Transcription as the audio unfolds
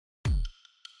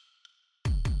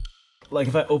Like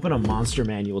if I open a monster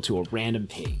manual to a random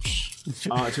page.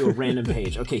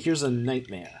 Okay, here's a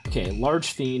nightmare. Okay,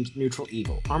 large fiend, neutral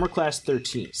evil. Armor class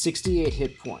 13, 68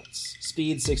 hit points.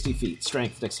 Speed 60 feet,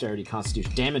 strength, dexterity,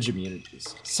 constitution, damage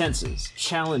immunities. Senses,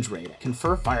 challenge rating,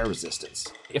 confer fire resistance.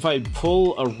 If I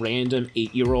pull a random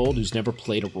 8-year-old who's never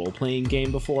played a role-playing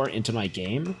game before into my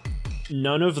game,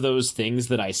 none of those things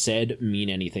that I said mean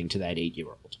anything to that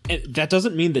 8-year-old. And that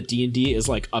doesn't mean that D&D is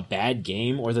like a bad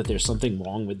game or that there's something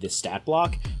wrong with this stat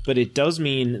block, but it does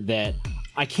mean that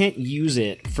I can't use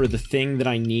it for the thing that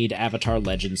I need Avatar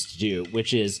Legends to do,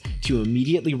 which is to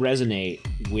immediately resonate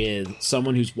with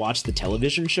someone who's watched the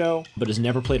television show but has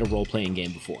never played a role-playing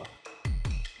game before.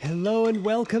 Hello and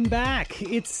welcome back.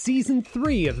 It's Season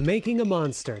 3 of Making a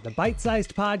Monster, the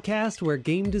bite-sized podcast where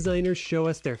game designers show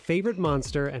us their favorite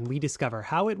monster and we discover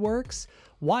how it works,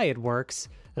 why it works,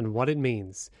 and what it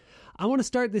means. I want to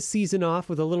start this season off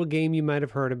with a little game you might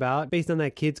have heard about, based on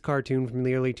that kid's cartoon from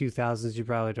the early 2000s you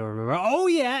probably don't remember. Oh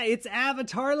yeah, it's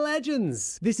Avatar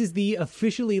Legends! This is the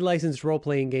officially licensed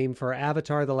role-playing game for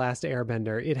Avatar The Last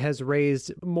Airbender. It has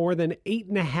raised more than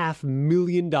 $8.5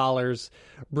 million,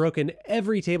 broken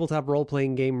every tabletop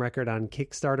role-playing game record on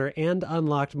Kickstarter, and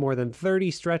unlocked more than 30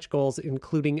 stretch goals,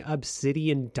 including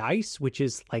Obsidian Dice, which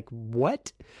is like,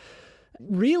 what?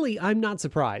 Really, I'm not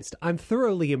surprised. I'm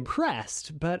thoroughly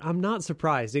impressed, but I'm not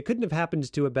surprised. It couldn't have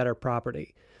happened to a better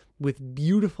property. With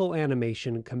beautiful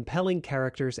animation, compelling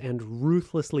characters, and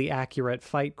ruthlessly accurate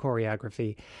fight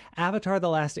choreography, Avatar The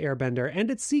Last Airbender and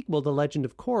its sequel, The Legend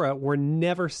of Korra, were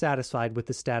never satisfied with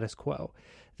the status quo.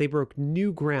 They broke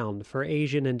new ground for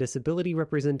Asian and disability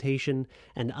representation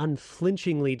and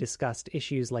unflinchingly discussed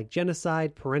issues like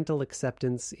genocide, parental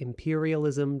acceptance,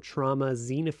 imperialism, trauma,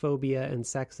 xenophobia, and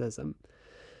sexism.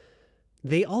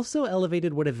 They also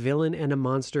elevated what a villain and a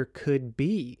monster could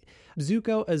be.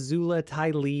 Zuko, Azula,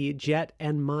 Ty Lee, Jet,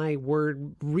 and Mai were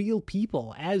real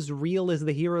people, as real as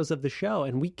the heroes of the show,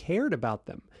 and we cared about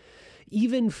them.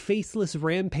 Even faceless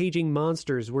rampaging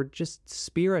monsters were just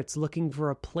spirits looking for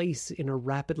a place in a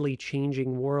rapidly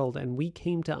changing world, and we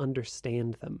came to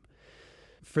understand them.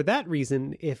 For that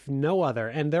reason, if no other,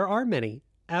 and there are many,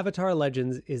 Avatar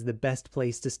Legends is the best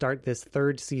place to start this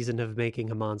third season of Making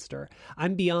a Monster.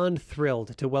 I'm beyond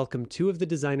thrilled to welcome two of the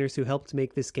designers who helped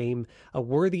make this game a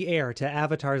worthy heir to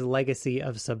Avatar's legacy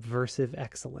of subversive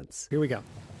excellence. Here we go.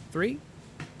 3,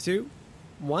 2,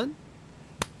 1...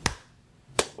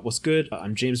 What's good?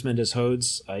 I'm James Mendez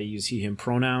Hodes. I use he, him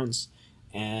pronouns,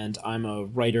 and I'm a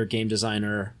writer, game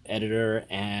designer, editor,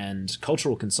 and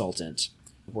cultural consultant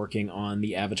working on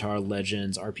the Avatar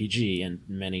Legends RPG and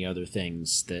many other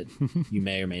things that you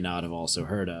may or may not have also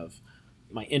heard of.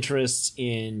 My interests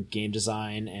in game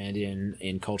design and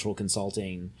in cultural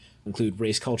consulting include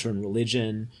race, culture, and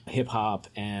religion, hip-hop,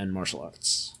 and martial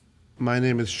arts. My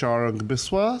name is Sharang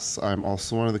Biswas. I'm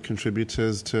also one of the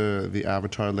contributors to the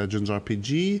Avatar Legends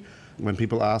RPG. When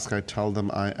people ask, I tell them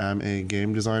I am a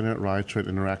game designer, writer, and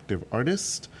interactive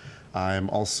artist. I am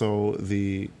also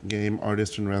the game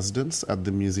artist in residence at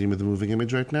the Museum of the Moving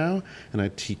Image right now, and I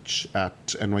teach at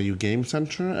NYU Game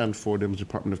Center and Fordham's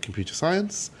Department of Computer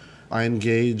Science. I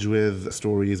engage with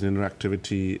stories and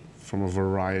interactivity from a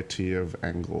variety of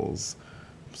angles,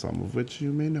 some of which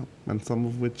you may know, and some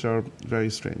of which are very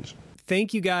strange.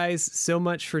 Thank you guys so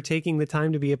much for taking the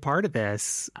time to be a part of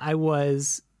this. I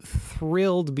was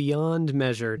thrilled beyond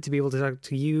measure to be able to talk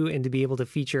to you and to be able to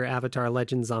feature Avatar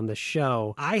Legends on the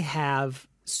show. I have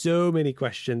so many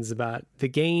questions about the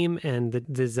game and the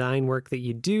design work that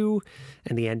you do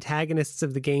and the antagonists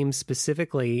of the game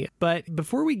specifically. But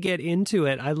before we get into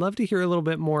it, I'd love to hear a little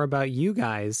bit more about you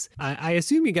guys. I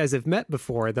assume you guys have met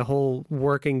before. The whole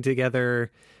working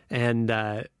together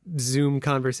and Zoom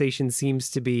conversation seems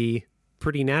to be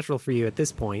pretty natural for you at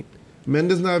this point.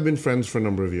 Mendez and I have been friends for a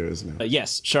number of years now.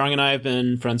 Yes, Sharang and I have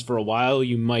been friends for a while.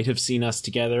 You might have seen us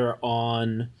together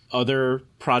on other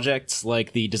projects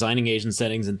like the Designing Asian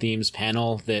Settings and Themes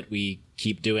panel that we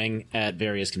keep doing at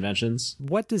various conventions.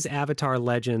 What does Avatar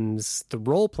Legends, the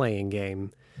role-playing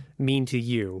game, mean to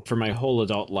you? For my whole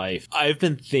adult life, I've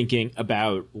been thinking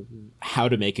about how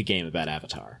to make a game about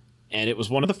Avatar. And it was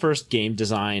one of the first game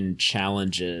design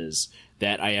challenges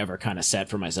that I ever kind of set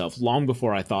for myself, long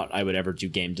before I thought I would ever do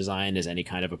game design as any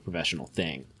kind of a professional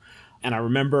thing. And I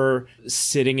remember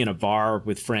sitting in a bar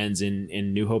with friends in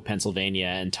New Hope, Pennsylvania,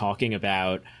 and talking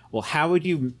about, well, how would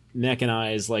you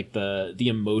mechanize like the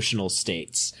emotional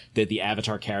states that the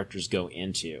Avatar characters go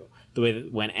into? The way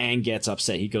that when Aang gets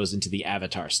upset, he goes into the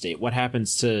Avatar state. What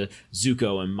happens to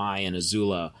Zuko and Mai and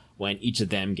Azula when each of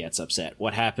them gets upset?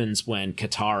 What happens when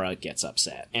Katara gets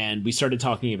upset? And we started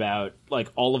talking about like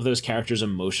all of those characters'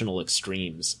 emotional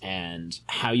extremes and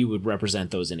how you would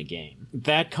represent those in a game.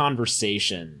 That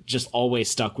conversation just always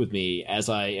stuck with me as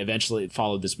I eventually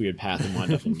followed this weird path and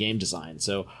wound up in game design.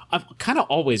 So I've kind of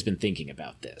always been thinking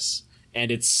about this.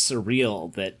 And it's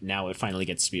surreal that now it finally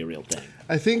gets to be a real thing.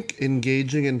 I think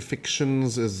engaging in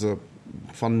fictions is a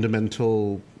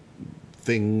fundamental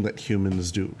thing that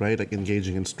humans do, right? Like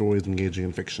engaging in stories, engaging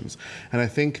in fictions. And I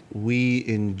think we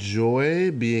enjoy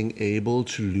being able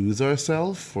to lose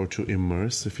ourselves, or to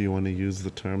immerse, if you want to use the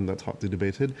term that's hotly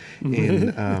debated,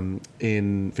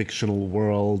 in fictional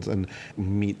worlds, and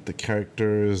meet the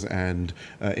characters and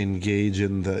engage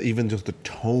in even just the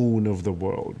tone of the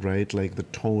world, right? Like the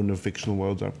tone of fictional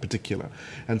worlds are particular.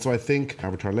 And so I think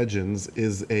Avatar Legends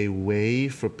is a way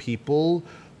for people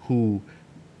who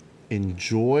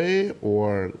enjoy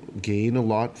or gain a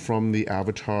lot from the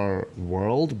Avatar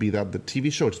world, be that the TV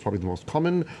show, which is probably the most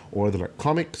common, or the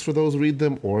comics for those who read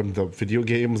them, or the video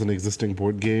games and existing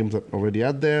board games that are already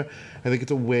out there. I think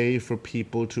it's a way for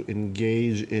people to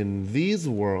engage in these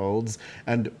worlds,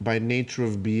 and by nature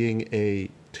of being a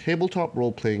tabletop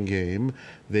role-playing game,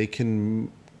 they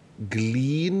can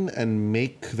glean and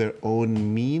make their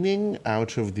own meaning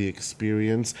out of the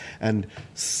experience and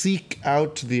seek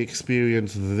out the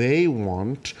experience they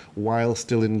want while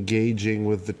still engaging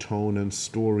with the tone and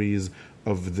stories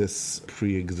of this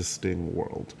pre-existing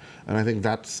world. And I think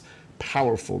that's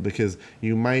powerful, because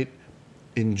you might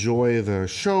enjoy the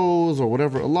shows or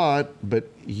whatever a lot, but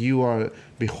you are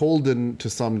beholden to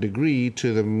some degree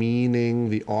to the meaning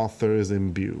the authors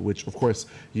imbue, which of course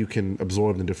you can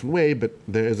absorb in a different way, but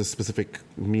there is a specific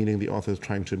meaning the author is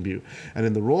trying to imbue. And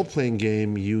in the role-playing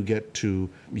game, you get to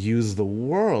use the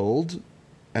world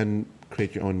and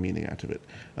create your own meaning out of it.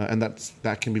 And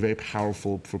that can be very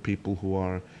powerful for people who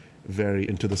are very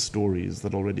into the stories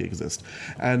that already exist.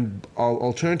 And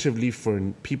alternatively, for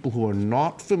people who are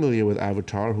not familiar with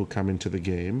Avatar who come into the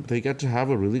game, they get to have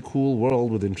a really cool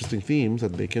world with interesting themes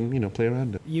that they can, play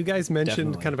around in. You guys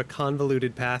mentioned Definitely. kind of a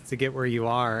convoluted path to get where you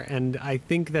are, and I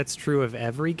think that's true of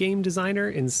every game designer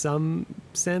in some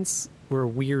sense. We're a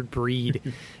weird breed.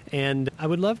 And I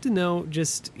would love to know,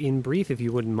 just in brief, if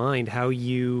you wouldn't mind, how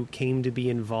you came to be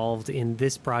involved in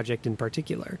this project in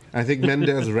particular. I think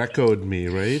Mendez reccoed me,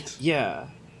 right? Yeah.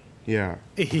 Yeah.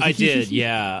 I did,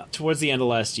 yeah. Towards the end of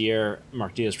last year,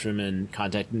 Mark Diaz-Truman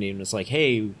contacted me and was like,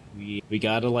 hey, we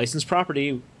got a licensed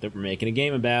property that we're making a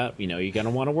game about. We know you're going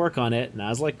to want to work on it. And I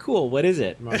was like, cool, what is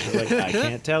it? And Mark was like, I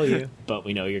can't tell you, but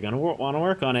we know you're going to want to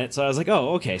work on it. So I was like,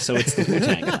 oh, okay, so it's the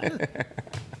Wu-Tang Clan.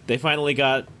 They finally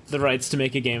got the rights to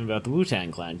make a game about the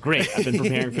Wu-Tang Clan. Great, I've been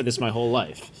preparing for this my whole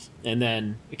life. And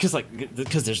then, because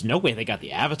there's no way they got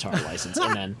the Avatar license.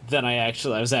 And then I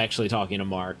was actually talking to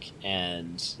Mark,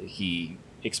 and he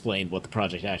explained what the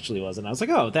project actually was, and I was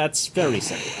like, oh, that's very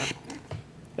similar.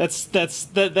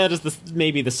 That is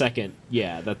maybe the second.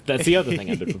 Yeah, that's the other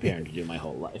thing I've been preparing to do my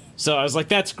whole life. So I was like,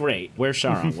 that's great. Where's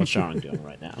Sharang? What's Sharang doing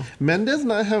right now? Mendez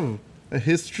and I have a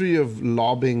history of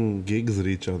lobbing gigs at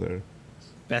each other.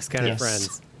 Best kind of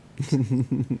Yes.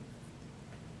 friends.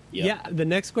 Yep. Yeah, the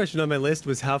next question on my list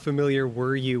was, how familiar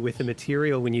were you with the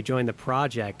material when you joined the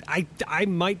project? I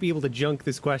might be able to junk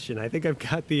this question. I think I've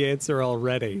got the answer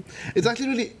already. It's actually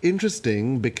really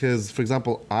interesting because, for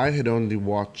example, I had only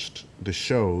watched the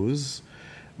shows,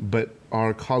 but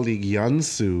our colleague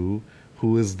Yansu,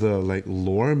 who is the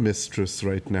lore mistress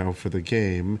right now for the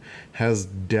game, has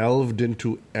delved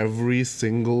into every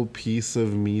single piece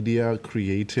of media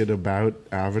created about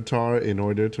Avatar in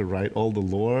order to write all the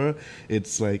lore.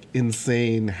 It's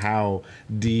insane how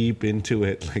deep into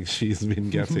it she's been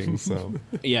getting. So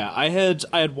Yeah, I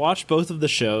had watched both of the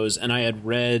shows, and I had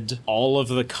read all of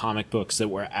the comic books that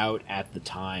were out at the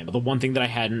time. The one thing that I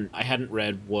hadn't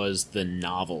read was the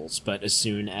novels, but as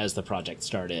soon as the project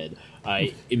started,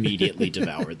 I immediately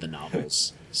devoured the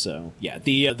novels. So yeah,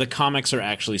 the comics are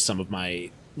actually some of my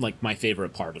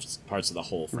favorite parts of the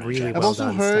whole franchise. Really I've well also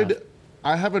done heard, stuff.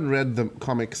 I haven't read the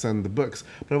comics and the books,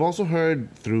 but I've also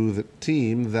heard through the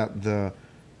team that the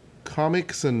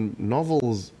comics and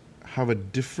novels have a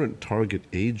different target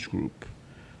age group.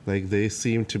 They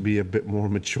seem to be a bit more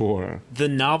mature. The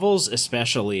novels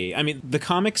especially, I mean, the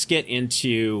comics get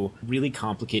into really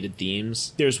complicated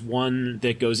themes. There's one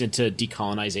that goes into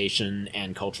decolonization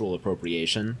and cultural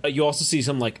appropriation. You also see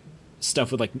some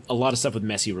stuff with a lot of stuff with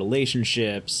messy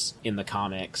relationships in the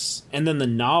comics. And then the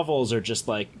novels are just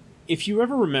if you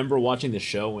ever remember watching the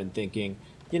show and thinking,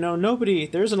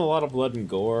 there isn't a lot of blood and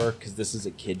gore because this is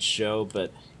a kid's show,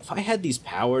 but if I had these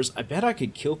powers, I bet I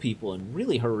could kill people in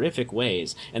really horrific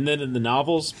ways. And then in the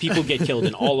novels, people get killed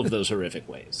in all of those horrific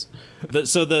ways.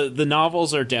 So the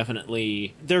novels are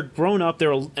definitely, they're grown up,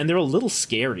 they're a little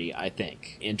scary, I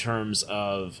think, in terms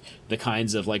of the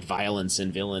kinds of like violence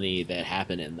and villainy that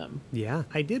happen in them. Yeah,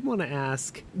 I did want to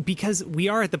ask, because we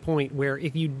are at the point where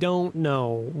if you don't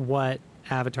know what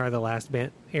Avatar: The Last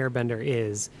Airbender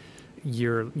is,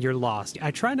 you're lost.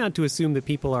 I try not to assume that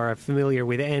people are familiar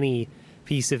with any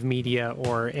piece of media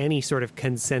or any sort of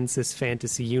consensus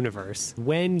fantasy universe.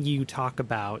 When you talk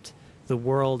about the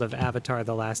world of Avatar: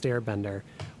 The Last Airbender,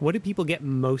 what do people get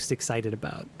most excited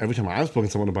about? Every time I've spoken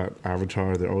to someone about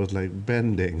Avatar, they're always like,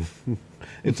 bending.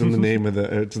 It's in the name of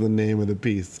the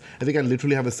piece. I think I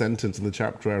literally have a sentence in the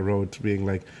chapter I wrote being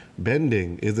like,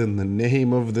 bending is in the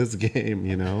name of this game,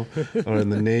 or in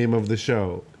the name of the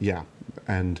show. Yeah.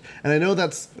 And I know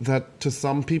that to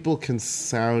some people can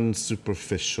sound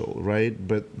superficial, right?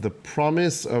 But the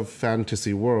promise of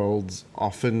fantasy worlds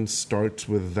often starts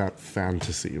with that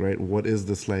fantasy, right? What is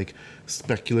this like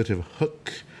speculative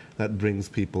hook that brings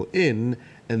people in?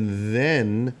 And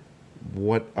then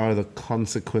what are the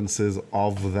consequences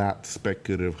of that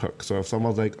speculative hook? So if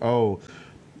someone's like, oh,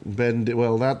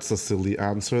 well, that's a silly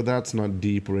answer. That's not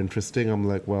deep or interesting. I'm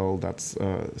like, well, that's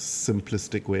a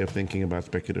simplistic way of thinking about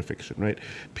speculative fiction, right?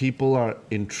 People are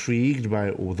intrigued by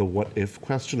the what-if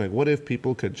question. Like, what if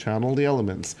people could channel the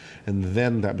elements? And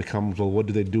then that becomes, well, what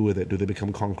do they do with it? Do they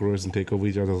become conquerors and take over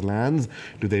each other's lands?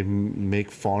 Do they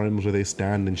make farms where they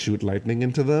stand and shoot lightning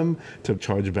into them to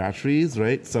charge batteries,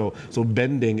 right? So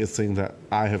bending is something that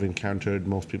I have encountered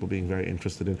most people being very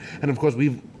interested in. And of course,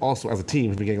 we've also, as a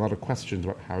team, been getting a lot of questions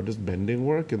about how does bending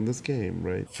work in this game,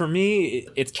 right? For me,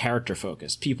 it's character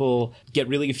focused. People get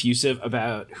really effusive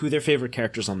about who their favorite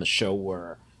characters on the show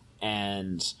were,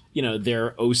 and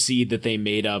their OC that they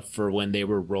made up for when they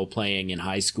were role-playing in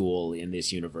high school in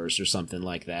this universe or something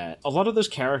like that. A lot of those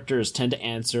characters tend to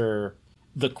answer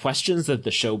the questions that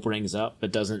the show brings up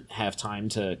but doesn't have time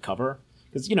to cover.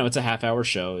 Because, it's a half-hour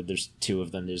show. There's 2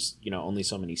 of them. There's, only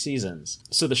so many seasons.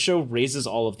 So the show raises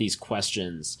all of these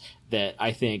questions that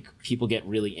I think people get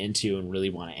really into and really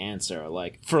want to answer.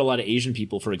 Like, for a lot of Asian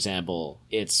people, for example,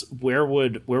 it's where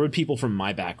would people from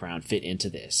my background fit into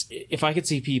this? If I could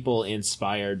see people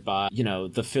inspired by,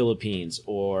 the Philippines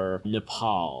or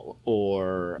Nepal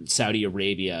or Saudi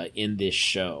Arabia in this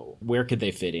show, where could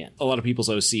they fit in? A lot of people's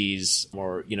OCs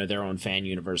or, their own fan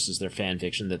universes, their fan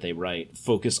fiction that they write,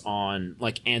 focus on,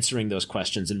 like, answering those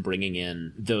questions and bringing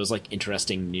in those, like,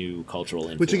 interesting new cultural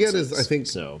influences. Which, again, is, I think,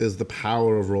 is the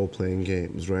power of role-playing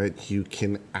games, right? You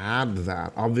can add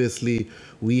that. Obviously,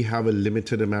 we have a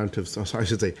limited amount of, I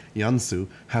should say, Yansu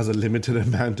has a limited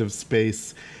amount of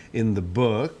space in the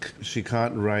book. She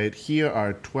can't write, here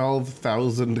are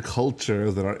 12,000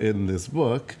 cultures that are in this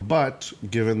book. But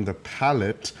given the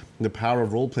palette, the power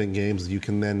of role-playing games, you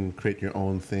can then create your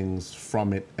own things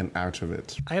from it and out of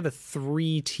it. I have a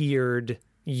 3-tiered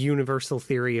universal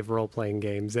theory of role-playing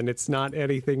games, and it's not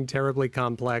anything terribly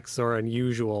complex or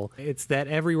unusual. It's that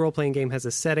every role-playing game has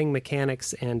a setting,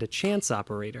 mechanics, and a chance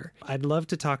operator. I'd love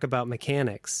to talk about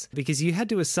mechanics, because you had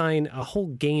to assign a whole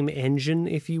game engine,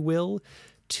 if you will,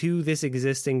 to this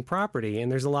existing property,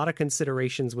 and there's a lot of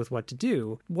considerations with what to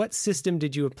do. What system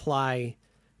did you apply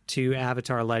to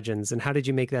Avatar Legends, and how did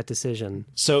you make that decision?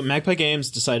 So Magpie Games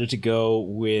decided to go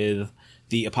with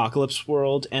the Apocalypse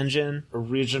World engine,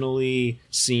 originally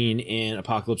seen in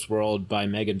Apocalypse World by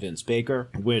Megan Vince Baker,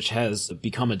 which has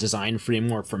become a design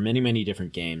framework for many, many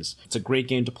different games. It's a great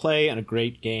game to play and a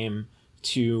great game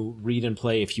to read and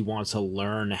play if you want to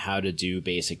learn how to do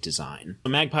basic design.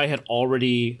 Magpie had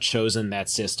already chosen that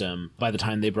system by the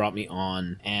time they brought me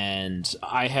on, and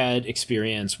I had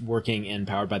experience working in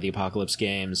Powered by the Apocalypse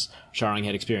games. Sharang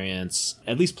had experience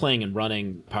at least playing and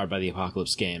running Powered by the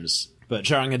Apocalypse games. But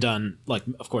Sharang had done, like,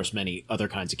 of course, many other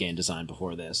kinds of game design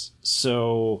before this.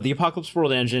 So the Apocalypse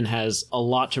World engine has a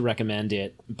lot to recommend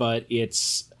it, but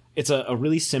it's a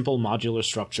really simple modular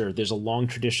structure. There's a long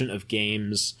tradition of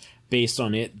games based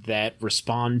on it that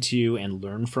respond to and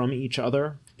learn from each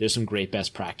other. There's some great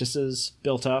best practices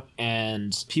built up,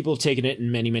 and people have taken it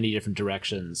in many, many different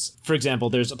directions. For example,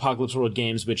 there's Apocalypse World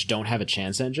games which don't have a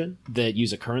chance engine, that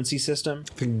use a currency system.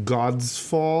 I think God's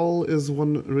Fall is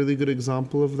one really good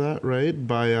example of that, right?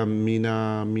 By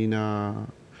Mina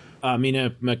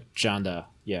Majanda,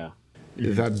 yeah.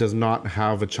 That does not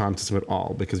have a chance system at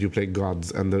all, because you play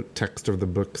gods, and the text of the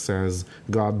book says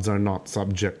gods are not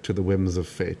subject to the whims of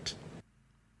fate.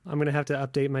 I'm going to have to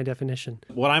update my definition.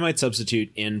 What I might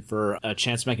substitute in for a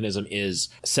chance mechanism is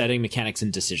setting mechanics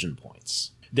and decision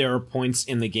points. there are points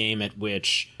in the game at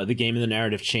which the game and the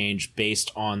narrative change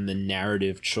based on the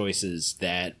narrative choices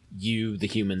that you, the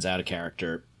humans out of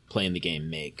character, playing the game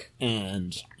make.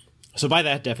 And so by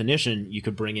that definition, you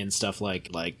could bring in stuff like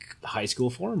high school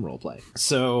forum roleplay.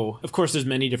 So, of course, there's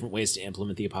many different ways to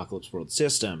implement the Apocalypse World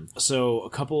system. So a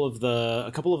couple of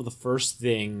the first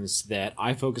things that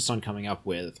I focused on coming up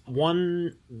with,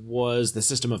 one was the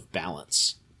system of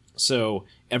balance. So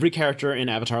every character in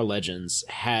Avatar Legends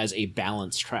has a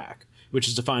balance track, which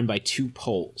is defined by 2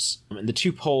 poles. And the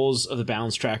 2 poles of the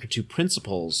balance track are 2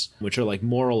 principles, which are like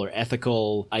moral or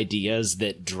ethical ideas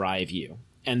that drive you.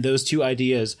 And those 2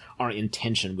 ideas are in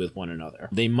tension with one another.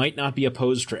 They might not be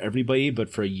opposed for everybody, but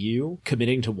for you,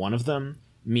 committing to one of them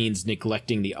means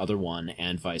neglecting the other one,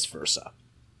 and vice versa.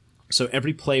 So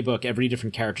every playbook, every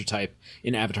different character type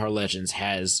in Avatar Legends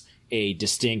has a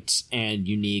distinct and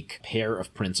unique pair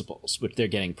of principles, which they're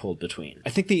getting pulled between. I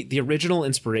think the original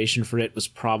inspiration for it was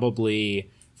probably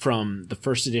from the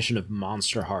first edition of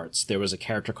Monster Hearts. There was a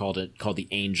character called the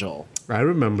Angel. I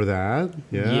remember that.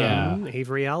 Yeah.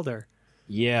 Avery Alder.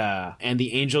 Yeah, and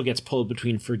the angel gets pulled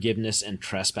between forgiveness and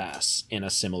trespass in a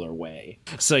similar way.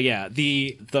 So yeah,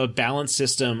 the balance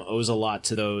system owes a lot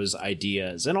to those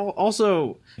ideas. And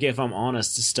also, if I'm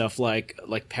honest, to stuff like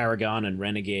Paragon and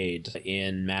Renegade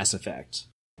in Mass Effect.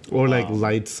 Or like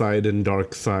light side and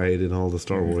dark side in all the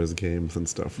Star Wars games and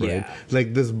stuff, right? Yeah.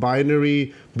 Like this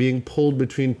binary being pulled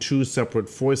between 2 separate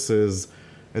forces,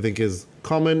 I think is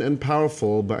common and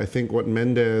powerful, but I think what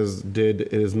Mendez did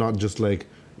is not just like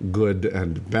good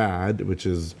and bad, which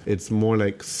is, it's more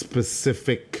like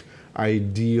specific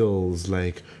ideals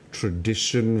like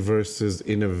tradition versus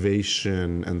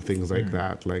innovation and things like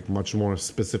that, like much more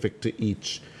specific to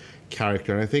each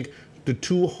character. And I think the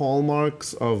 2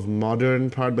 hallmarks of modern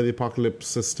Powered by the Apocalypse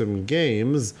system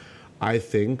games, I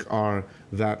think, are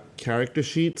that character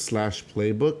sheets /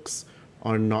 playbooks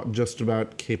are not just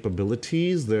about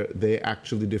capabilities. They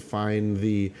actually define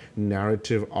the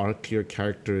narrative arc your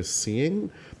character is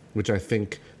seeing, which I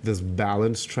think this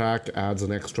balance track adds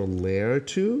an extra layer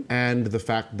to. And the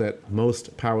fact that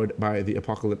most Powered by the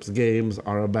Apocalypse games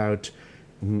are about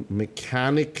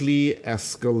mechanically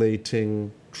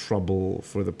escalating trouble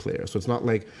for the player. So it's not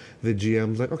like the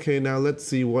GM's like, okay, now let's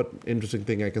see what interesting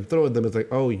thing I can throw at them. It's like,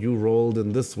 oh, you rolled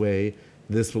in this way,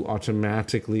 this will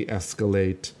automatically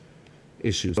escalate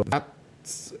issues. So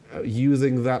that's,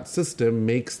 using that system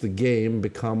makes the game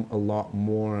become a lot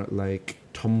more like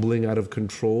tumbling out of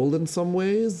control in some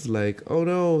ways. Like, oh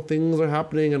no, things are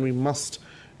happening and we must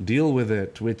deal with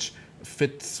it, which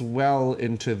fits well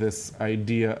into this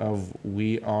idea of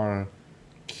we are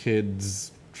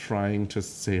kids trying to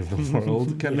save the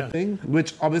world kind of thing,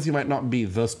 which obviously might not be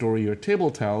the story your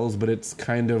table tells, but it's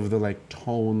kind of the like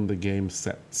tone the game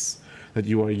sets, that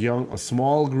you are a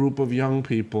small group of young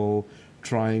people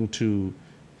trying to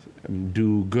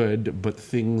do good, but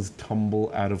things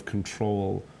tumble out of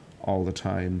control all the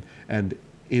time. And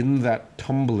in that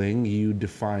tumbling, you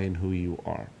define who you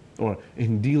are. Or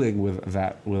in dealing with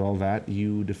all that,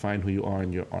 you define who you are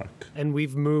in your arc. And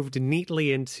we've moved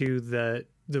neatly into the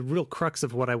real crux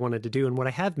of what I wanted to do and what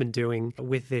I have been doing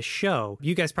with this show.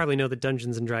 You guys probably know that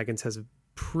Dungeons & Dragons has a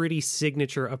pretty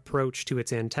signature approach to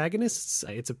its antagonists,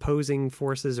 its opposing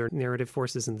forces or narrative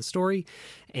forces in the story,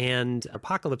 and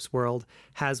Apocalypse World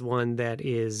has one that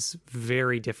is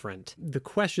very different. The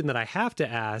question that I have to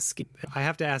ask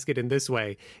it in this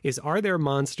way, is are there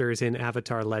monsters in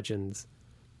Avatar Legends?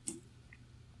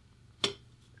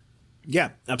 Yeah,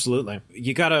 absolutely.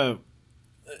 You gotta...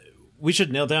 we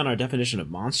should nail down our definition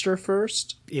of monster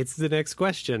first. It's the next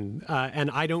question, and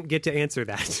I don't get to answer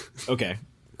that. Okay.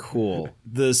 Cool.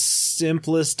 The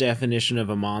simplest definition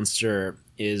of a monster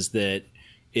is that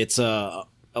it's a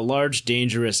large,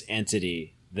 dangerous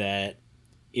entity that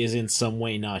is in some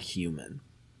way not human.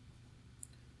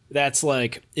 That's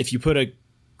like if you put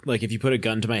a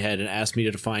gun to my head and asked me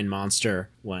to define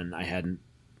monster when I hadn't,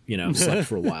 slept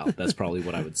for a while. That's probably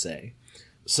what I would say.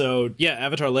 So yeah,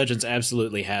 Avatar Legends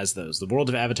absolutely has those. The world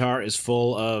of Avatar is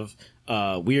full of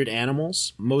weird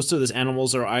animals. Most of those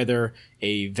animals are either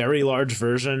a very large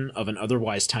version of an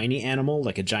otherwise tiny animal,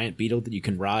 like a giant beetle that you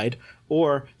can ride,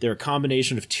 or they're a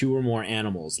combination of 2 or more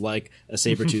animals, like a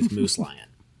saber-toothed moose lion.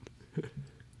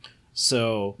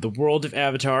 So the world of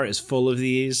Avatar is full of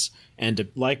these, and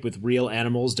like with real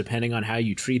animals, depending on how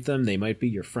you treat them, they might be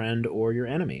your friend or your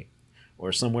enemy.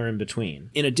 or somewhere in between.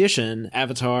 In addition,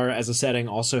 Avatar as a setting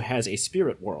also has a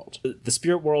spirit world. The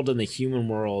spirit world and the human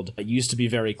world used to be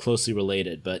very closely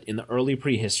related, but in the early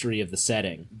prehistory of the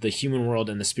setting, the human world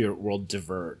and the spirit world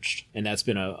diverged. And that's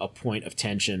been a point of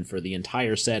tension for the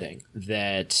entire setting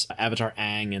that Avatar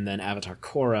Aang and then Avatar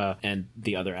Korra and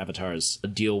the other avatars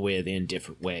deal with in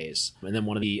different ways. And then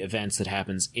one of the events that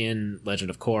happens in Legend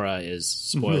of Korra is,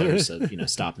 spoilers, so,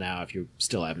 stop now if you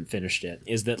still haven't finished it,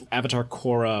 is that Avatar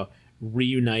Korra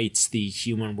reunites the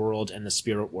human world and the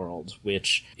spirit world,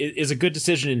 which is a good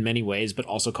decision in many ways, but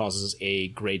also causes a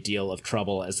great deal of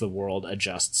trouble as the world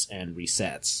adjusts and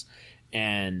resets.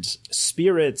 And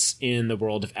spirits in the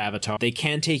world of Avatar, they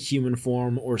can take human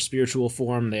form or spiritual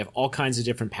form. They have all kinds of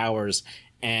different powers,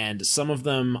 and some of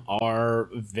them are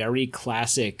very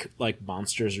classic, like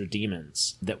monsters or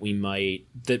demons that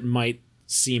might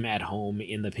seem at home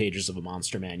in the pages of a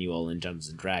monster manual in Dungeons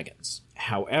and Dragons.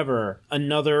 However,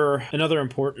 another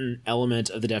important element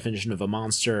of the definition of a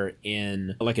monster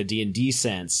in like a D&D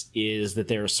sense is that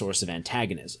they're a source of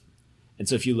antagonism. And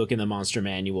so if you look in the monster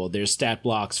manual, there's stat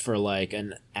blocks for like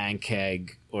an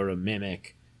Ankeg or a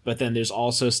Mimic, but then there's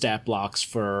also stat blocks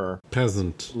for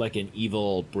peasant, like an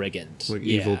evil brigand, like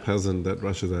evil peasant that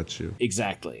rushes at you.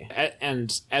 Exactly.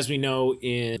 And as we know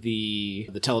in the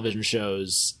television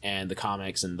shows and the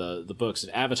comics and the books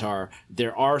of Avatar,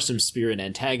 there are some spirit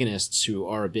antagonists who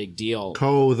are a big deal.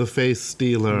 Ko the Face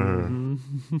Stealer.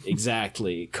 Mm-hmm.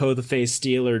 Exactly. Ko the Face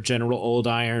Stealer, General Old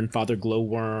Iron, Father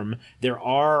Glowworm. There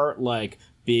are like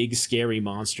big scary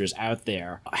monsters out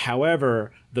there.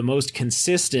 However, the most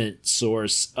consistent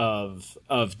source of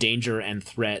danger and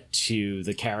threat to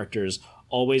the characters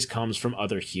always comes from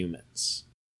other humans.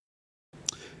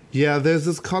 Yeah, there's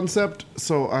this concept.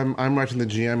 So I'm writing the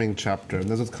GMing chapter, and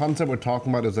there's this concept we're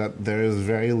talking about is that there is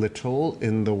very little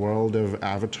in the world of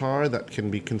Avatar that can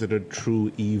be considered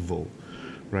true evil,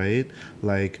 right?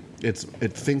 Like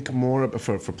think more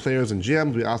for players and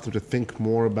GMs. We ask them to think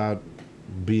more about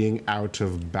being out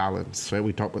of balance, right?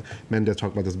 Mendez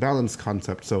talked about this balance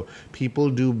concept. So people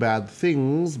do bad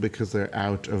things because they're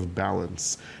out of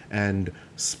balance, and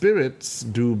spirits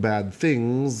do bad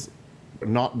things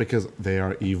not because they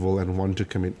are evil and want to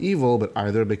commit evil, but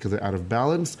either because they're out of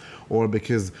balance or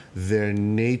because their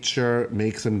nature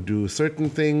makes them do certain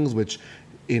things which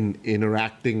in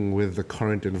interacting with the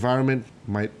current environment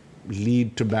might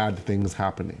lead to bad things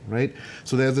happening, right?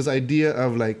 So there's this idea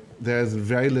of like there's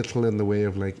very little in the way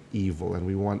of like evil, and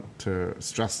we want to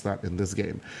stress that in this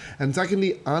game. And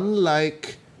secondly,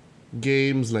 unlike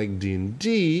games like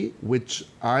D&D, which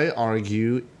I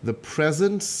argue the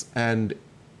presence and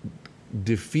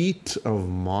defeat of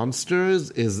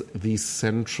monsters is the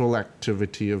central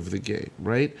activity of the game,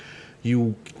 right?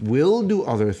 You will do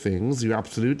other things, you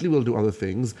absolutely will do other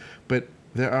things, but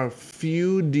there are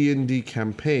few D&D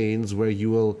campaigns where you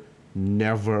will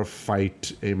never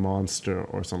fight a monster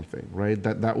or something, right?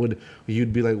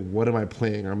 You'd be like, what am I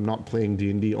playing? I'm not playing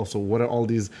D&D. Also, what are all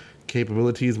these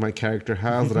capabilities my character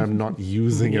has that I'm not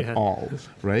using at all,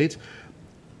 right?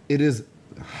 It is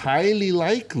highly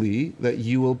likely that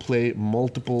you will play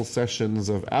multiple sessions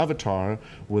of Avatar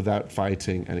without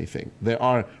fighting anything. There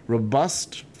are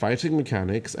robust fighting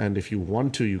mechanics, and if you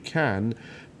want to, you can,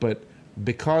 but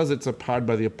because it's powered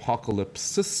by the Apocalypse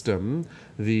system,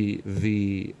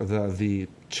 the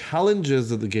challenges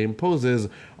that the game poses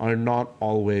are not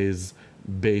always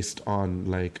based on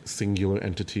like singular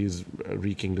entities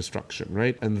wreaking destruction,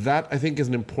 right? And that I think is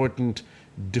an important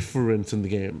difference in the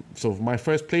game. So my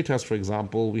first playtest, for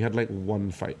example, we had like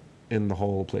one fight in the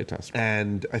whole playtest,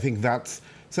 and I think that's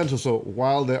central. So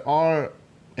while there are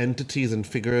entities and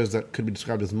figures that could be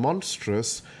described as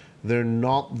monstrous, they're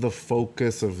not the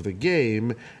focus of the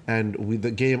game, and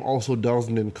the game also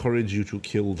doesn't encourage you to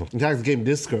kill them. In fact, the game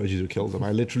discourages you to kill them.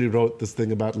 I literally wrote this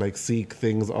thing about like seek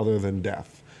things other than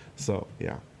death. So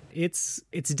yeah, it's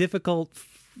difficult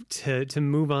to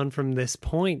move on from this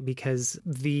point because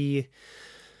the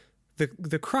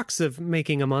crux of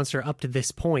making a monster up to this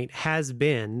point has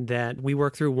been that we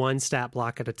work through one stat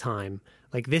block at a time.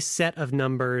 Like this set of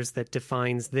numbers that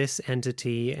defines this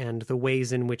entity and the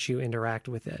ways in which you interact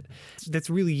with it. That's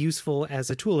really useful as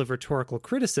a tool of rhetorical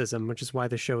criticism, which is why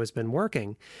the show has been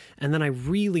working. And then I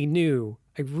really knew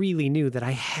that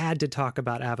I had to talk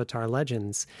about Avatar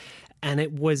Legends. And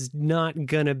it was not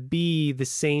going to be the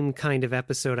same kind of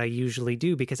episode I usually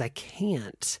do because I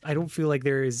can't. I don't feel like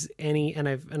there is any, and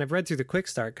I've read through the quick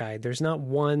start guide. There's not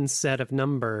one set of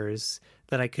numbers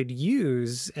that I could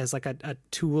use as like a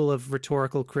tool of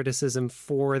rhetorical criticism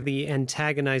for the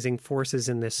antagonizing forces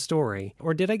in this story.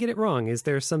 Or did I get it wrong? Is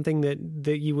there something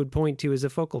that you would point to as a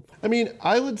focal point? I mean,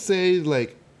 I would say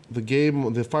like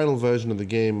the final version of the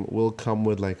game will come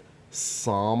with like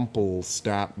sample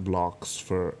stat blocks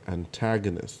for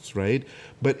antagonists, right?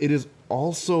 But it is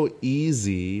also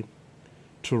easy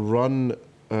to run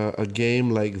a game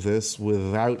like this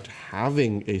without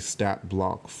having a stat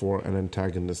block for an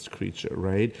antagonist creature,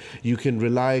 right? You can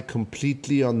rely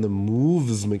completely on the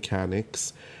moves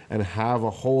mechanics and have a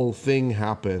whole thing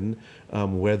happen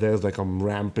where there's like a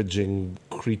rampaging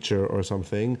creature or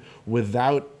something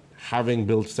without having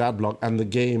built stat block, and the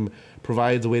game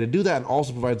provides a way to do that, and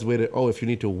also provides a way to, if you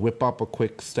need to whip up a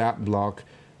quick stat block,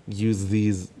 use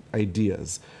these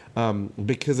ideas.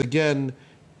 Because again,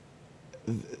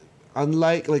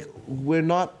 unlike,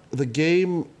 the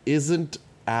game isn't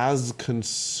as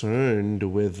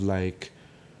concerned with like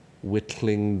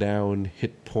whittling down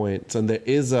hit points, and there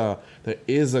is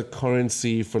a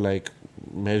currency for like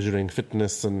measuring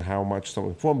fitness and how much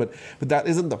someone performed, but that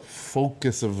isn't the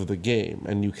focus of the game,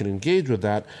 and you can engage with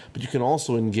that, but you can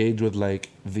also engage with like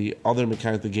the other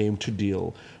mechanics of the game to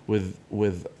deal with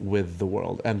the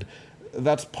world, and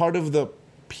that's part of the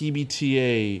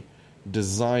PBTA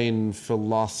design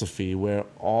philosophy, where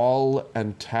all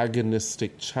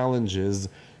antagonistic challenges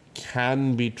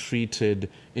can be treated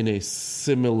in a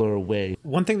similar way.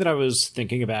 One thing that I was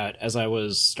thinking about as I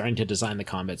was starting to design the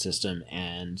combat system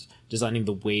and designing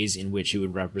the ways in which it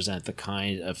would represent the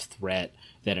kind of threat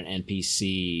that an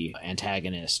NPC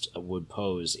antagonist would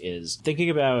pose is thinking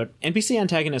about NPC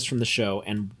antagonists from the show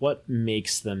and what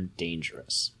makes them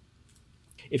dangerous.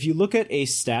 If you look at a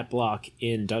stat block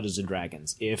in Dungeons &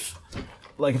 Dragons, if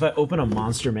I open a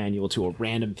monster manual to a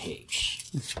random page...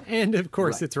 And, of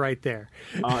course, It's right there.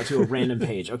 To a random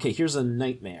page. Okay, here's a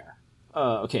nightmare.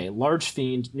 Large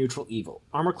fiend, neutral evil.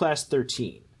 Armor class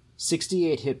 13.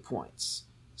 68 hit points.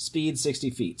 Speed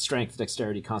 60 feet. Strength,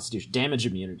 dexterity, constitution. Damage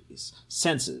immunities.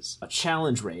 Senses.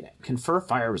 Challenge rating. Confer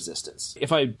fire resistance.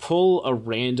 If I pull a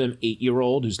random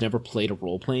 8-year-old who's never played a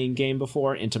role-playing game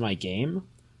before into my game...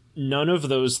 none of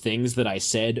those things that I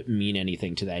said mean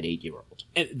anything to that 8-year-old.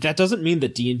 And that doesn't mean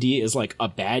that D&D is like a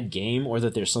bad game or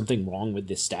that there's something wrong with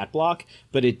this stat block,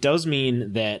 but it does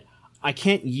mean that I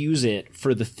can't use it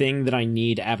for the thing that I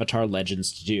need Avatar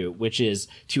Legends to do, which is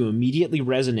to immediately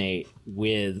resonate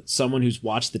with someone who's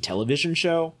watched the television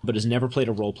show but has never played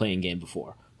a role-playing game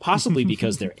before. Possibly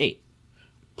because they're 8.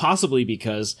 Possibly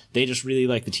because they just really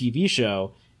like the TV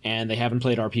show and they haven't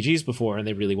played RPGs before, and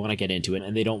they really want to get into it,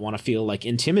 and they don't want to feel like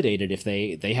intimidated if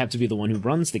they have to be the one who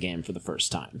runs the game for the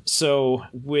first time. So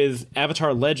with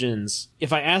Avatar Legends,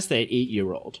 if I ask that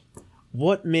 8-year-old,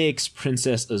 what makes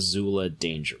Princess Azula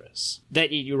dangerous?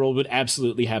 That 8-year-old would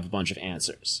absolutely have a bunch of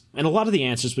answers. And a lot of the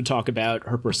answers would talk about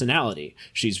her personality.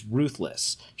 She's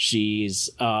ruthless. She's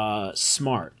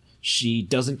smart. She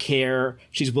doesn't care.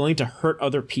 She's willing to hurt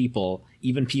other people,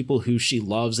 even people who she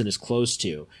loves and is close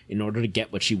to, in order to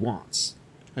get what she wants.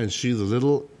 And she's a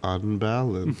little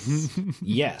unbalanced.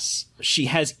 Yes. She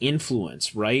has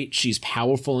influence, right? She's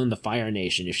powerful in the Fire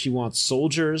Nation. If she wants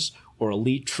soldiers or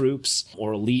elite troops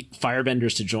or elite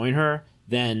firebenders to join her,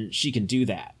 then she can do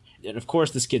that. And of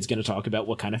course, this kid's going to talk about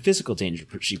what kind of physical danger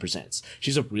she presents.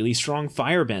 She's a really strong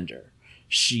firebender.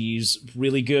 She's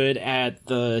really good at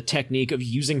the technique of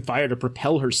using fire to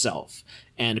propel herself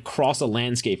and cross a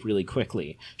landscape really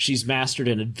quickly. She's mastered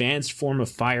an advanced form of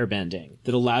firebending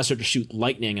that allows her to shoot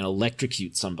lightning and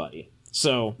electrocute somebody.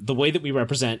 So the way that we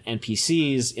represent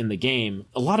NPCs in the game,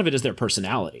 a lot of it is their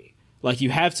personality. Like,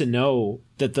 you have to know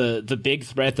that the big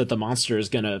threat that the monster is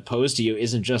going to pose to you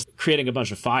isn't just creating a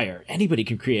bunch of fire. Anybody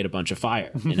can create a bunch of fire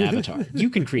in Avatar.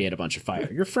 You can create a bunch of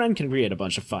fire. Your friend can create a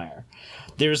bunch of fire.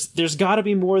 There's got to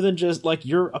be more than just, like,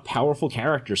 you're a powerful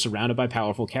character surrounded by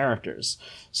powerful characters.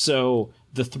 So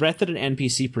the threat that an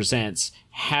NPC presents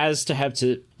has to have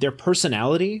their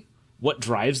personality, what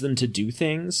drives them to do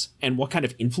things, and what kind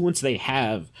of influence they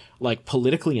have, like,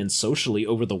 politically and socially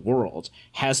over the world,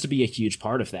 has to be a huge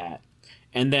part of that.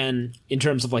 And then, in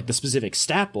terms of, like, the specific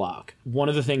stat block, one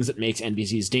of the things that makes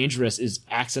NPCs dangerous is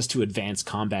access to advanced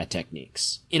combat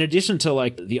techniques. In addition to,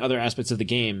 like, the other aspects of the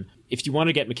game, if you want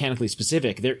to get mechanically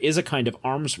specific, there is a kind of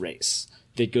arms race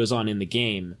that goes on in the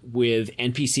game with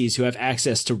NPCs who have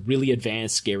access to really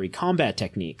advanced, scary combat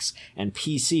techniques, and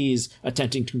PCs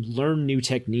attempting to learn new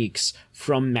techniques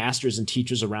from masters and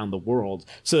teachers around the world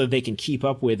so that they can keep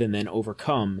up with and then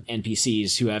overcome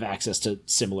NPCs who have access to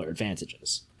similar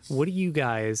advantages. What do you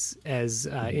guys, as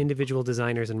individual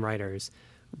designers and writers,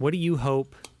 what do you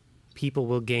hope people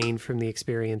will gain from the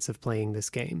experience of playing this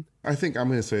game? I think I'm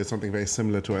going to say something very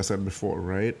similar to what I said before,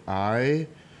 right?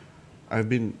 I've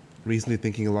been recently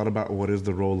thinking a lot about what is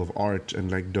the role of art,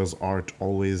 and like, does art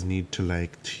always need to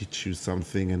like teach you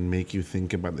something and make you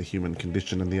think about the human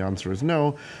condition? And the answer is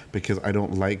no, because I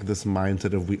don't like this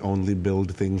mindset of we only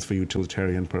build things for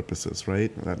utilitarian purposes,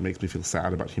 right? That makes me feel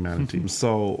sad about humanity.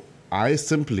 So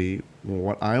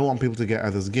what I want people to get out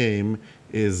of this game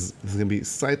is, this is going to be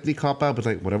slightly cop-out, but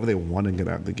like whatever they want to get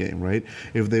out of the game, right?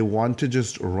 If they want to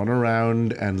just run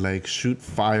around and like shoot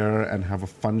fire and have a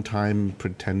fun time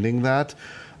pretending that,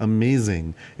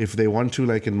 amazing. If they want to,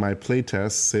 like in my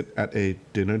playtest, sit at a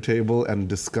dinner table and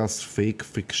discuss fake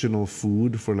fictional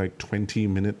food for like 20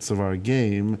 minutes of our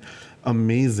game,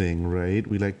 amazing, right?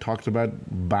 We like talked about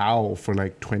Bao for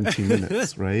like 20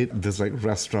 minutes, right? This like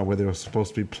restaurant where they were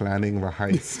supposed to be planning the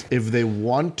heist. If they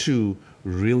want to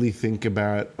really think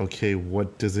about, okay,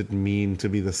 what does it mean to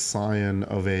be the scion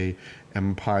of a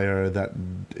empire that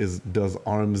does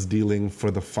arms dealing for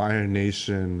the Fire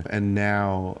Nation, and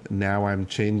now I'm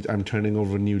turning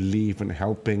over a new leaf and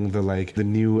helping the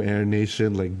new Air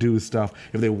Nation like do stuff.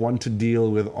 If they want to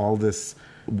deal with all this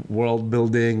world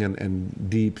building and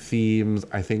deep themes,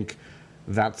 I think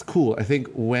that's cool. I think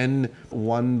when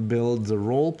one builds a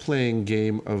role-playing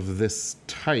game of this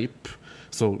type,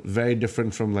 so very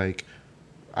different from like,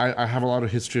 I have a lot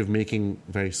of history of making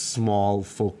very small,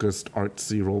 focused,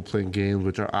 artsy role-playing games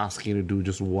which are asking you to do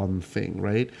just one thing,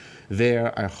 right?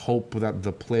 There, I hope that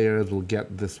the players will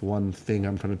get this one thing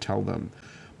I'm trying to tell them.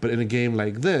 But in a game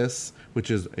like this, which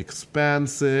is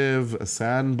expansive,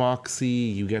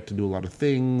 sandboxy, you get to do a lot of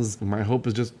things, my hope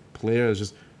is just players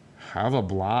just have a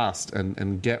blast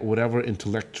and get whatever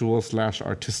intellectual /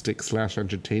 artistic /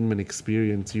 entertainment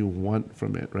experience you want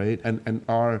from it, right? And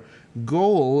our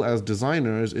goal as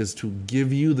designers is to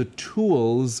give you the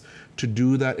tools to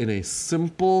do that in a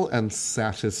simple and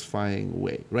satisfying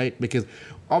way, right? Because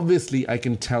obviously I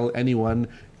can tell anyone,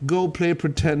 go play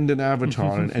pretend in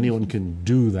Avatar, and anyone can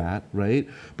do that, right?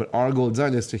 But our goal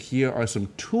design is to, here are some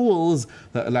tools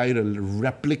that allow you to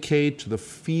replicate the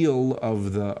feel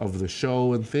of the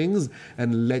show and things,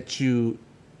 and let you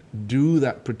do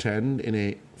that pretend in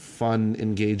a fun,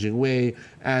 engaging way,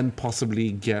 and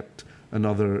possibly get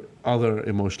other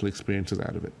emotional experiences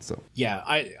out of it. So yeah,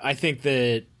 I think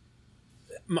that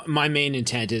my main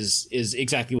intent is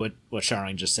exactly what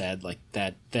Sharang just said, like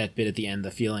that bit at the end,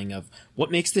 the feeling of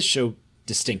what makes this show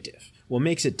distinctive, what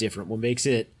makes it different, what makes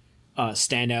it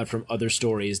stand out from other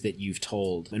stories that you've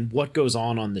told, and what goes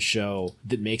on the show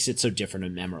that makes it so different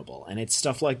and memorable. And it's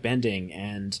stuff like bending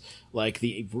and like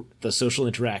the social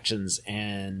interactions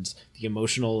and the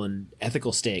emotional and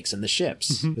ethical stakes and the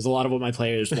ships. Because a lot of what my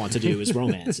players want to do is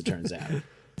romance, it turns out.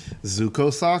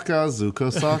 Zuko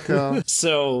Sokka.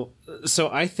 So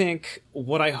I think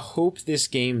what I hope this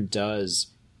game does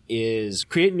is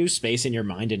create new space in your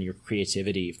mind and your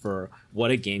creativity for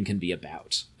what a game can be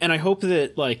about. And I hope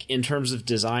that, like, in terms of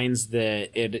designs that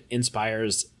it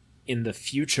inspires in the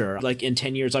future, like in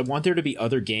 10 years, I want there to be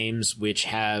other games which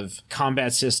have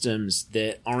combat systems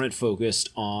that aren't focused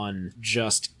on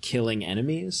just killing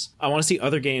enemies. I want to see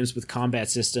other games with combat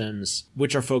systems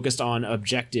which are focused on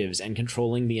objectives and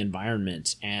controlling the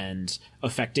environment and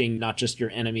affecting not just your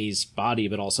enemy's body,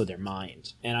 but also their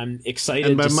mind. And I'm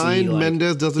excited to see... And by mind,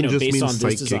 Mendes doesn't just mean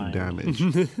psychic damage.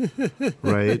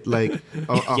 Right? Like,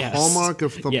 a hallmark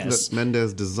of something that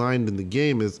Mendes designed in the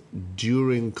game is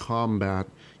during combat,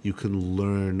 you can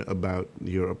learn about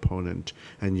your opponent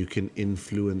and you can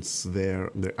influence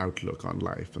their outlook on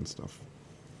life and stuff.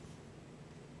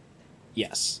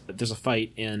 Yes. There's a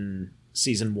fight in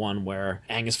season 1 where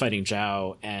Aang is fighting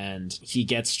Zhao, and he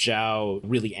gets Zhao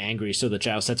really angry, so that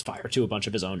Zhao sets fire to a bunch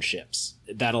of his own ships.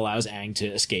 That allows Aang to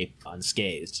escape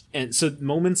unscathed. And so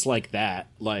moments like that,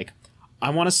 like, I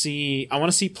want to see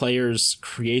players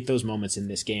create those moments in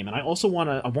this game. And I also want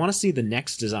to see the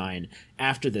next design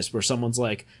after this where someone's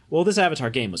like, well, this Avatar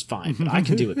game was fine, but I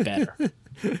can do it better.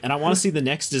 And I want to see the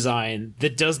next design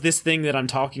that does this thing that I'm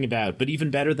talking about, but even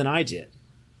better than I did.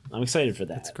 I'm excited for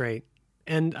that. That's great.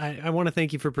 And I want to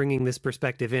thank you for bringing this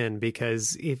perspective in,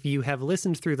 because if you have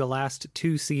listened through the last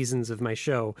 2 seasons of my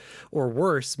show, or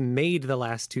worse, made the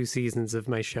last 2 seasons of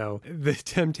my show, the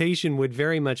temptation would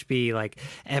very much be like,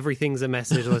 everything's a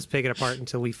message, let's pick it apart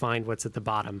until we find what's at the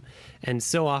bottom. And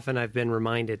so often I've been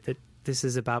reminded that this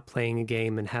is about playing a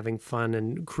game and having fun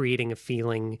and creating a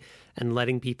feeling and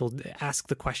letting people ask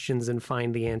the questions and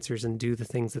find the answers and do the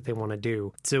things that they want to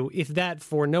do. So if that,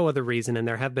 for no other reason, and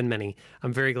there have been many,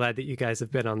 I'm very glad that you guys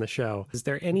have been on the show. Is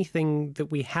there anything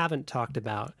that we haven't talked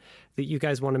about that you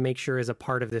guys want to make sure is a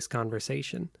part of this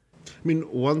conversation? I mean,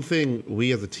 one thing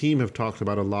we as a team have talked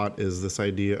about a lot is this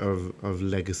idea of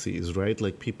legacies, right?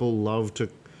 Like, people love to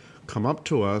come up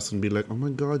to us and be like, oh my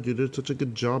God, you did such a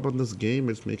good job on this game.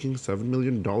 It's making $7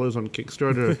 million on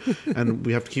Kickstarter. And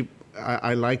we have to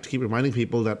I like to keep reminding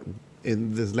people that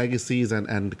in this legacies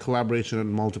and collaboration at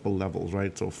multiple levels,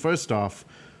 right? So first off,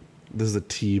 this is a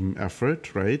team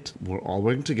effort, right? We're all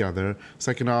working together.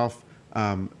 Second off,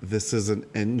 this is an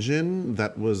engine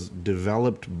that was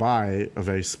developed by a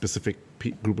very specific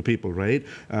group of people, right?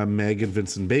 Meg and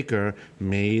Vincent Baker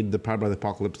made the Powered by the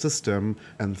Apocalypse system,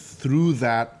 and through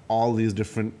that, all these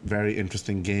different very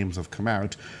interesting games have come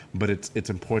out. But it's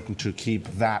important to keep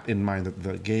that in mind, that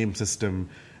the game system,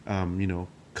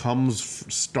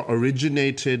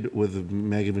 originated with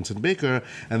Meg and Vincent Baker,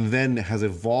 and then has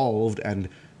evolved and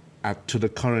to the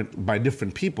current by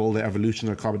different people, the evolution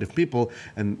of collaborative people,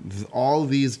 and all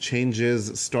these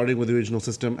changes, starting with the original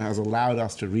system, has allowed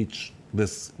us to reach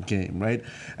this game, right?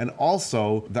 And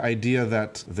also the idea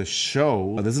that the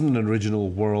show, this isn't an original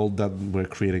world that we're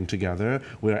creating together.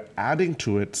 We're adding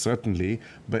to it, certainly,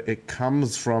 but it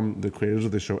comes from the creators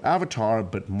of the show Avatar,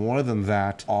 but more than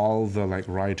that, all the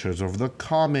writers of the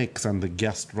comics and the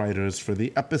guest writers for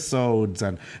the episodes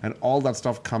and all that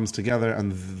stuff comes together.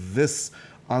 And this,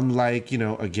 unlike,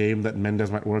 a game that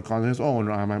Mendes might work on his own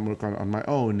or I might work on my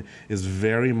own, is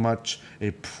very much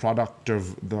a product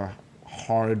of the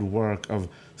hard work of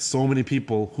so many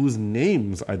people whose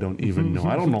names I don't even know.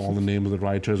 I don't know all the names of the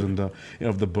writers and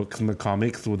of the books and the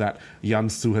comics that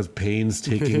Yansu has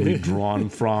painstakingly drawn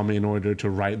from in order to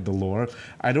write the lore.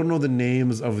 I don't know the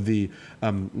names of the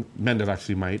Mendes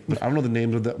actually might, but I don't know the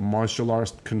names of the martial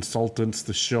arts consultants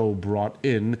the show brought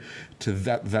in to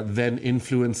that then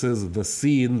influences the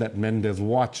scene that Mendes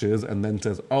watches and then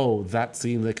says, oh, that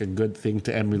seems like a good thing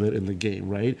to emulate in the game,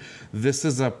 right? This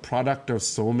is a product of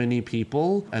so many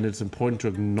people, and it's important to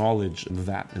acknowledge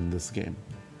that in this game.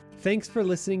 Thanks for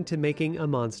listening to Making a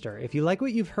Monster. If you like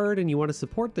what you've heard and you want to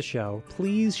support the show,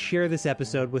 please share this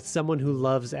episode with someone who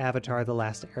loves Avatar: The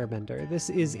Last Airbender. This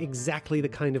is exactly the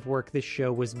kind of work this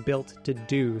show was built to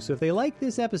do. So if they like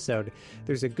this episode,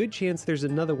 there's a good chance there's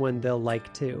another one they'll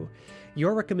like too.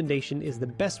 Your recommendation is the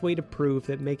best way to prove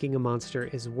that Making a Monster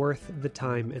is worth the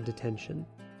time and attention.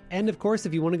 And of course,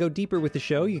 if you want to go deeper with the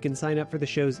show, you can sign up for the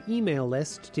show's email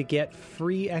list to get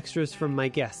free extras from my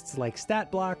guests, like stat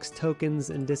blocks, tokens,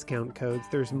 and discount codes.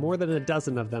 There's more than a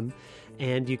dozen of them,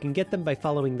 and you can get them by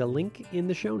following the link in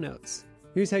the show notes.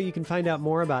 Here's how you can find out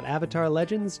more about Avatar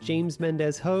Legends, James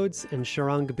Mendes Hodes, and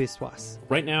Sharang Biswas.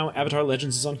 Right now, Avatar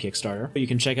Legends is on Kickstarter. You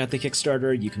can check out the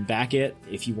Kickstarter, you can back it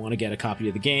if you want to get a copy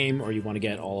of the game, or you want to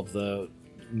get all of the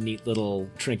neat little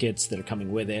trinkets that are coming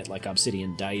with it, like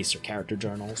obsidian dice or character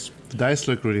journals. The dice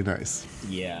look really nice.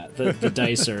 Yeah, the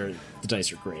dice are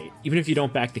great. Even if you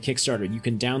don't back the Kickstarter, you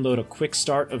can download a quick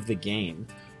start of the game,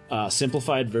 a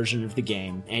simplified version of the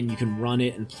game, and you can run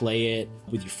it and play it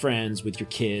with your friends, with your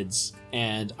kids.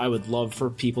 And I would love for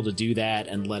people to do that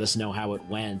and let us know how it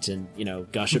went and,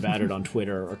 gush about it on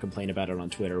Twitter or complain about it on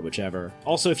Twitter, whichever.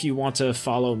 Also, if you want to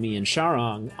follow me and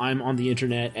Sharang, I'm on the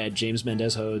internet at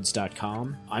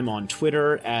jamesmendeshodes.com. I'm on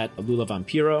Twitter at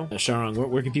Lulavampiro. Sharang,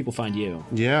 where can people find you?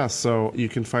 Yeah, so you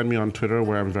can find me on Twitter,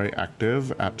 where I'm very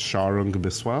active, at Sharang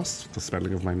Biswas, the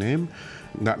spelling of my name.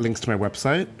 That links to my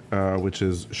website, which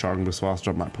is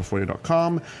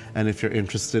sharangbiswas.mapportfolio.com. And if you're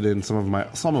interested in some of my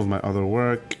other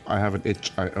work, I have an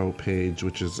itch.io page,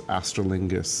 which is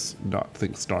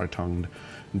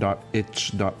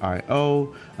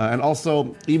astralingus.thinkstartongue.itch.io. And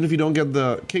also, even if you don't get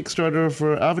the Kickstarter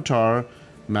for Avatar,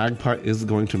 Magpie is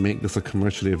going to make this a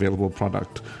commercially available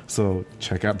product. So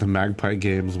check out the Magpie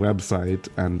Games website,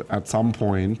 and at some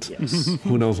point, yes.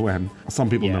 Who knows when, some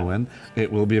people know when, it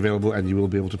will be available and you will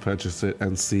be able to purchase it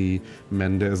and see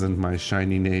Mendes and my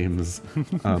shiny names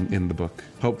in the book.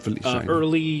 Hopefully shiny.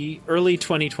 Early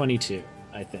 2022,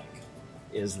 I think,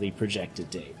 is the projected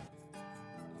date.